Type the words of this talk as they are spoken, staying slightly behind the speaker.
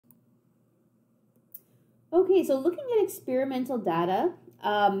Okay, so looking at experimental data,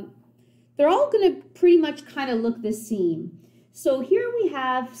 they're all going to pretty much kind of look the same. So here we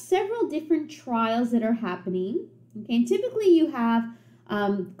have several different trials that are happening. Okay, and typically you have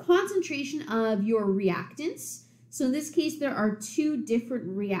concentration of your reactants. So in this case, there are 2 different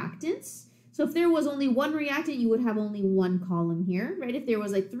reactants. So if there was only 1 reactant, you would have only 1 column here, right? If there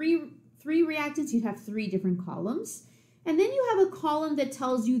was like three reactants, you'd have 3 different columns. And then you have a column that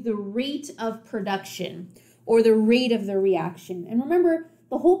tells you the rate of production or the rate of the reaction. And remember,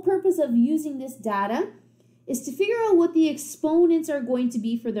 the whole purpose of using this data is to figure out what the exponents are going to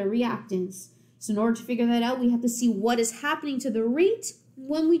be for the reactants. So in order to figure that out, we have to see what is happening to the rate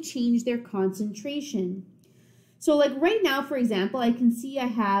when we change their concentration. So like right now, for example, I can see I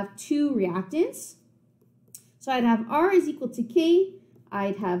have 2 reactants. So I'd have R is equal to K.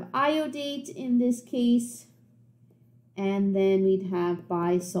 I'd have iodate in this case. And then we'd have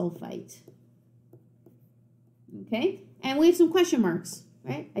bisulfite. Okay, and we have some question marks,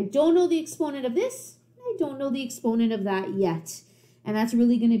 right? I don't know the exponent of this. I don't know the exponent of that yet. And that's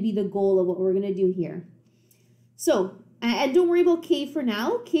really going to be the goal of what we're going to do here. So, and don't worry about K for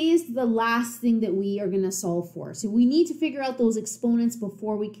now. K is the last thing that we are going to solve for. So we need to figure out those exponents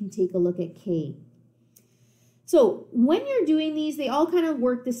before we can take a look at K. So when you're doing these, they all kind of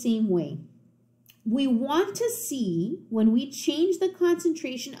work the same way. We want to see, when we change the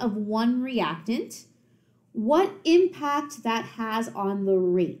concentration of one reactant, what impact that has on the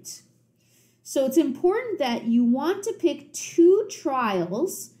rate. So it's important that you want to pick 2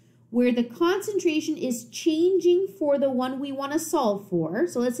 trials where the concentration is changing for the one we want to solve for.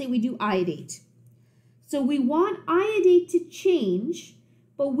 So let's say we do iodate. So we want iodate to change,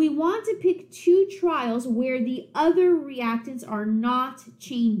 but we want to pick 2 trials where the other reactants are not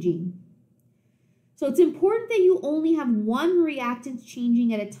changing. So it's important that you only have 1 reactant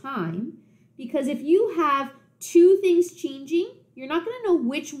changing at a time, because if you have 2 things changing, you're not going to know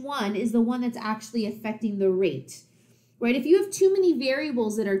which one is the one that's actually affecting the rate, right? If you have too many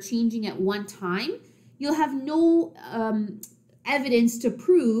variables that are changing at one time, you'll have no evidence to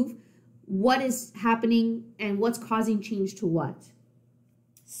prove what is happening and what's causing change to what.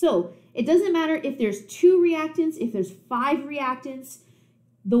 So it doesn't matter if there's 2 reactants, if there's 5 reactants,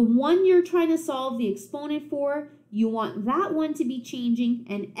 the one you're trying to solve the exponent for, you want that one to be changing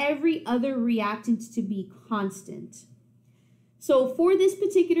and every other reactant to be constant. So for this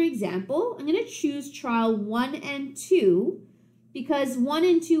particular example, I'm going to choose trial 1 and 2 because 1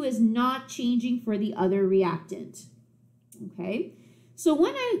 and 2 is not changing for the other reactant. Okay, so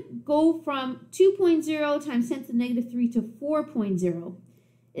when I go from 2.0 times 10 to the negative 3 to 4.0,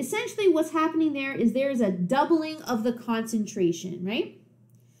 essentially what's happening there is there's a doubling of the concentration, right?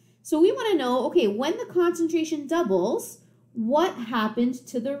 So we want to know, okay, when the concentration doubles, what happened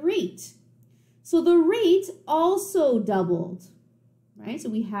to the rate? So the rate also doubled, right? So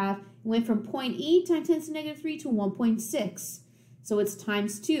we went from 0.8 times 10 to the negative 3 to 1.6. So it's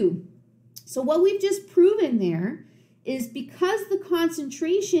times 2. So what we've just proven there is because the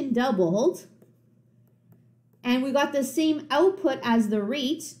concentration doubled and we got the same output as the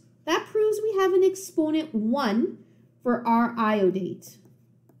rate, that proves we have an exponent 1 for our iodate.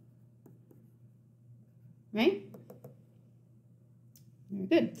 Right? Very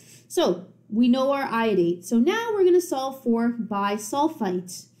good. So we know our iodate. So now we're going to solve for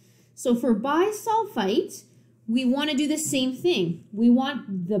bisulfite. So for bisulfite, we want to do the same thing. We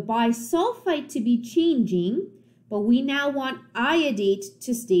want the bisulfite to be changing, but we now want iodate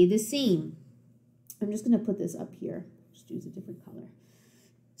to stay the same. I'm just going to put this up here. Just use a different color.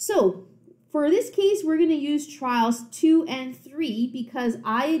 So for this case, we're going to use trials 2 and 3 because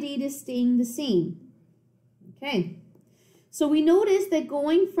iodate is staying the same. Okay, so we notice that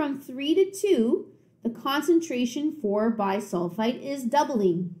going from 3 to 2, the concentration for bisulfite is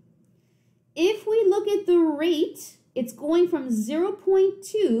doubling. If we look at the rate, it's going from 0.2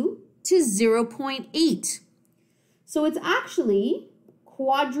 to 0.8. So it's actually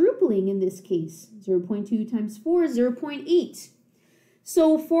quadrupling in this case. 0.2 times 4 is 0.8.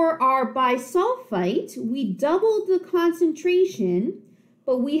 So for our bisulfite, we doubled the concentration,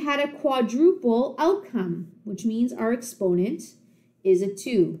 but we had a quadruple outcome, which means our exponent is a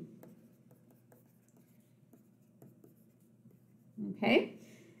 2. Okay,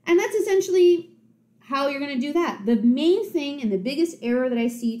 and that's essentially how you're going to do that. The main thing and the biggest error that I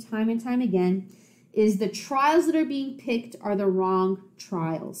see time and time again is the trials that are being picked are the wrong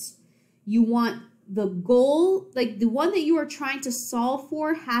trials. You want the goal, like the one that you are trying to solve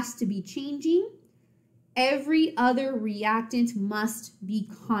for has to be changing. Every other reactant must be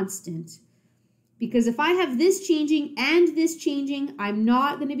constant Because if I have this changing and this changing, I'm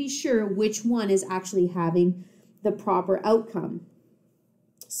not going to be sure which one is actually having the proper outcome.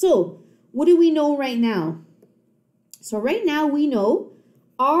 So what do we know right now? So right now we know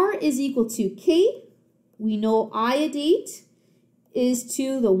R is equal to K. We know iodate is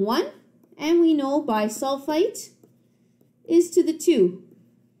to the 1. And we know bisulfite is to the 2.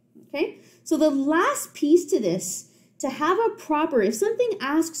 Okay? So the last piece to this, to have a proper, if something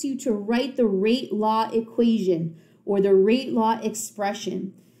asks you to write the rate law equation or the rate law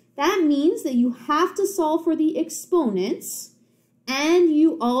expression, that means that you have to solve for the exponents and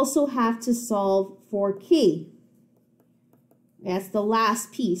you also have to solve for K. That's the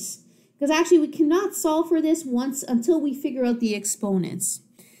last piece. Because actually we cannot solve for this once until we figure out the exponents.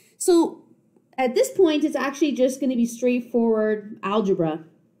 So at this point, it's actually just going to be straightforward algebra.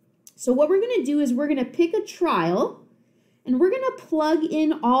 So what we're going to do is we're going to pick a trial and we're going to plug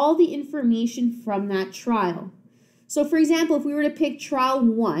in all the information from that trial. So for example, if we were to pick trial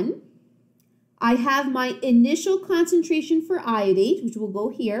 1, I have my initial concentration for iodate, which will go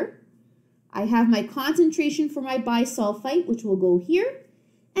here. I have my concentration for my bisulfite, which will go here.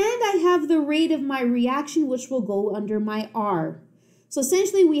 And I have the rate of my reaction, which will go under my R. So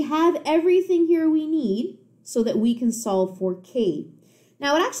essentially, we have everything here we need so that we can solve for K.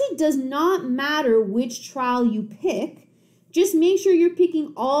 Now, it actually does not matter which trial you pick. Just make sure you're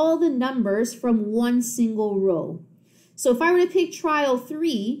picking all the numbers from one single row. So if I were to pick trial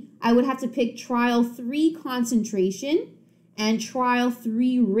 3, I would have to pick trial 3 concentration and trial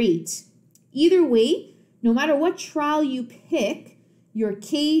 3 rate. Either way, no matter what trial you pick, your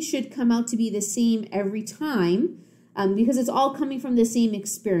K should come out to be the same every time because it's all coming from the same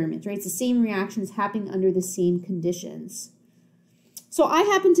experiment, right? It's the same reactions happening under the same conditions. So I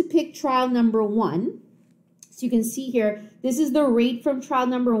happen to pick trial number 1. So you can see here, this is the rate from trial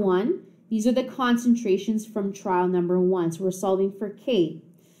number 1. These are the concentrations from trial number 1. So we're solving for K.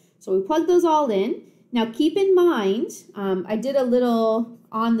 So we plug those all in. Now keep in mind, I did a little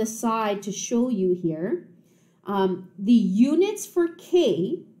on the side to show you here. The units for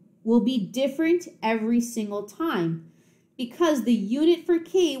K will be different every single time because the unit for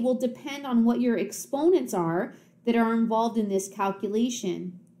K will depend on what your exponents are that are involved in this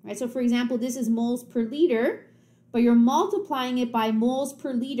calculation, right? So for example, this is moles per liter, but you're multiplying it by moles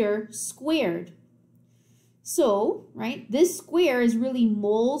per liter squared. So, right, this square is really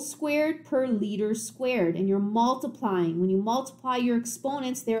moles squared per liter squared, and you're multiplying. When you multiply your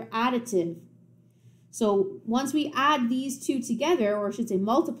exponents, they're additive. So once we add these two together, or I should say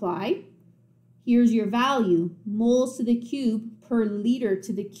multiply, here's your value, moles to the cube per liter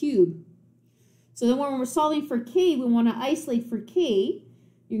to the cube. So then when we're solving for K, we want to isolate for K.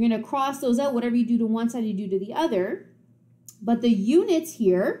 You're going to cross those out. Whatever you do to one side, you do to the other. But the units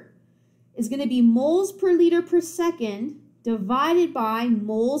here is going to be moles per liter per second divided by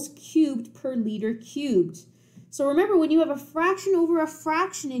moles cubed per liter cubed. So remember, when you have a fraction over a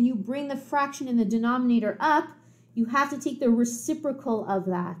fraction and you bring the fraction in the denominator up, you have to take the reciprocal of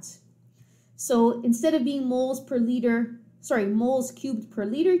that. So instead of being moles cubed per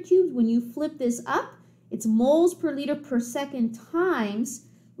liter cubed, when you flip this up, it's moles per liter per second times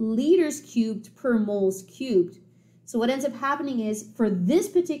liters cubed per moles cubed. So what ends up happening is, for this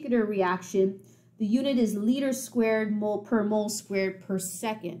particular reaction, the unit is liters squared per mole squared per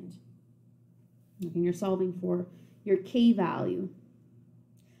second. And you're solving for your K value.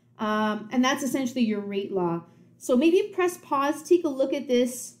 And that's essentially your rate law. So maybe press pause, take a look at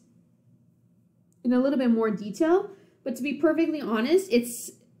this in a little bit more detail. But to be perfectly honest,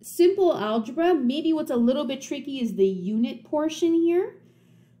 it's simple algebra. Maybe what's a little bit tricky is the unit portion here.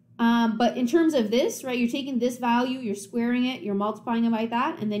 But in terms of this, right, you're taking this value, you're squaring it, you're multiplying it by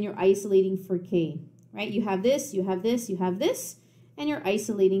that, and then you're isolating for K, right? You have this, you have this, you have this, and you're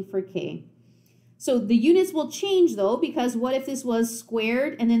isolating for K. So the units will change though, because what if this was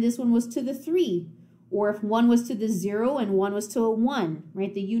squared and then this one was to the 3? Or if one was to the 0 and one was to a 1,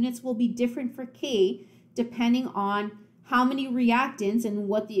 right? The units will be different for K depending on how many reactants and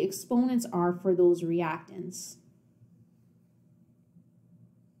what the exponents are for those reactants.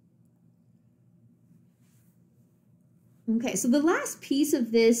 Okay, so the last piece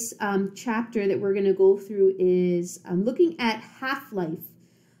of this chapter that we're going to go through is looking at half-life.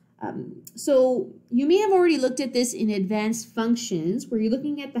 So you may have already looked at this in advanced functions where you're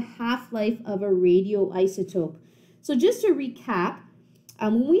looking at the half-life of a radioisotope. So just to recap,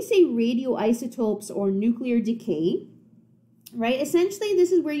 when we say radioisotopes or nuclear decay, right, essentially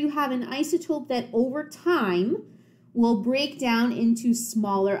this is where you have an isotope that over time will break down into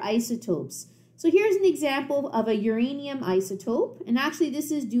smaller isotopes. So here's an example of a uranium isotope, and actually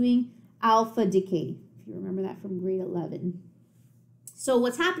this is doing alpha decay, if you remember that from grade 11. So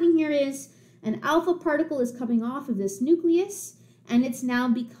what's happening here is an alpha particle is coming off of this nucleus, and it's now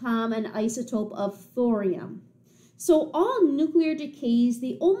become an isotope of thorium. So all nuclear decays,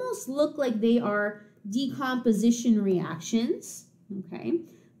 they almost look like they are decomposition reactions, okay?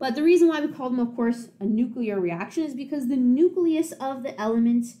 But the reason why we call them, of course, a nuclear reaction is because the nucleus of the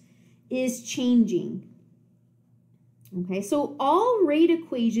element is changing. Okay, so all rate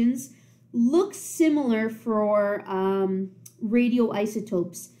equations look similar for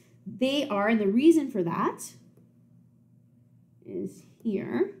radioisotopes. They are, and the reason for that is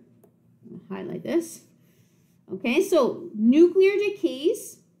here. I'll highlight this. Okay, so nuclear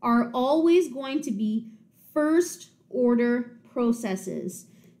decays are always going to be first order processes.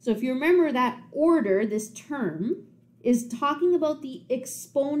 So if you remember that order, this term is talking about the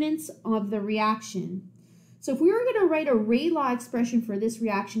exponents of the reaction. So if we were going to write a rate law expression for this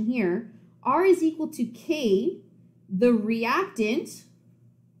reaction here, R is equal to K, the reactant,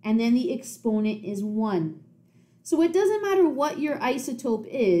 and then the exponent is 1. So it doesn't matter what your isotope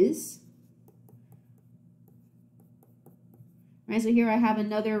is. Right, so here I have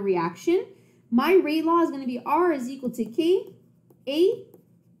another reaction. My rate law is going to be R is equal to K, A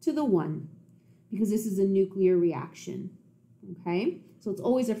to the 1, because this is a nuclear reaction. Okay, so it's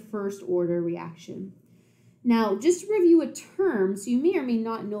always a first order reaction. Now, just to review a term, so you may or may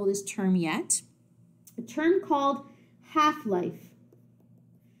not know this term yet, a term called half-life.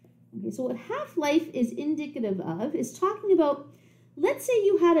 Okay, so what half-life is indicative of is talking about, let's say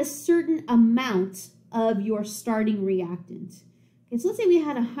you had a certain amount of your starting reactant. Okay, so let's say we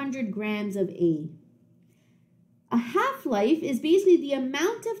had 100 grams of A. A half-life is basically the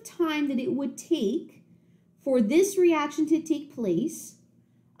amount of time that it would take for this reaction to take place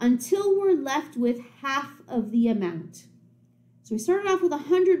until we're left with half of the amount. So we started off with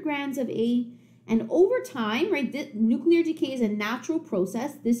 100 grams of A, and over time, right, the nuclear decay is a natural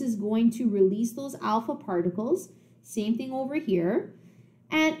process. This is going to release those alpha particles. Same thing over here.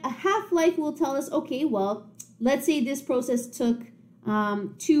 And a half-life will tell us, okay, well, let's say this process took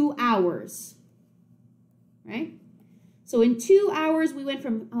 2 hours, right? So in 2 hours, we went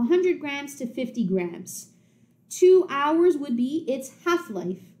from 100 grams to 50 grams. 2 hours would be its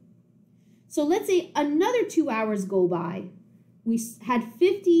half-life. So let's say another 2 hours go by. We had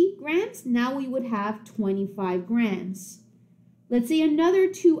 50 grams, now we would have 25 grams. Let's say another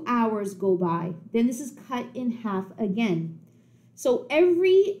 2 hours go by, then this is cut in half again. So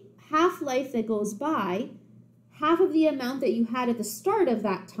every half-life that goes by, half of the amount that you had at the start of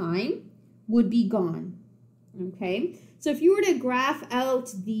that time would be gone, okay? So if you were to graph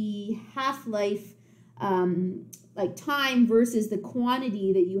out the half-life like time versus the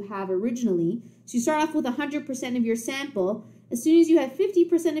quantity that you have originally, so you start off with 100% of your sample. As soon as you have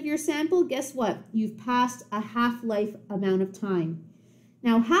 50% of your sample, guess what? You've passed a half-life amount of time.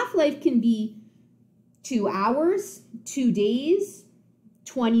 Now, half-life can be 2 hours, 2 days,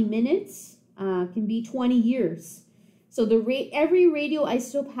 20 minutes, can be 20 years. So every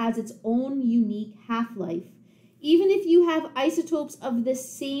radioisotope has its own unique half-life. Even if you have isotopes of the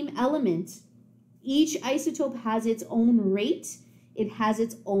same element, each isotope has its own rate. It has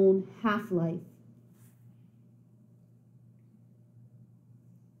its own half-life.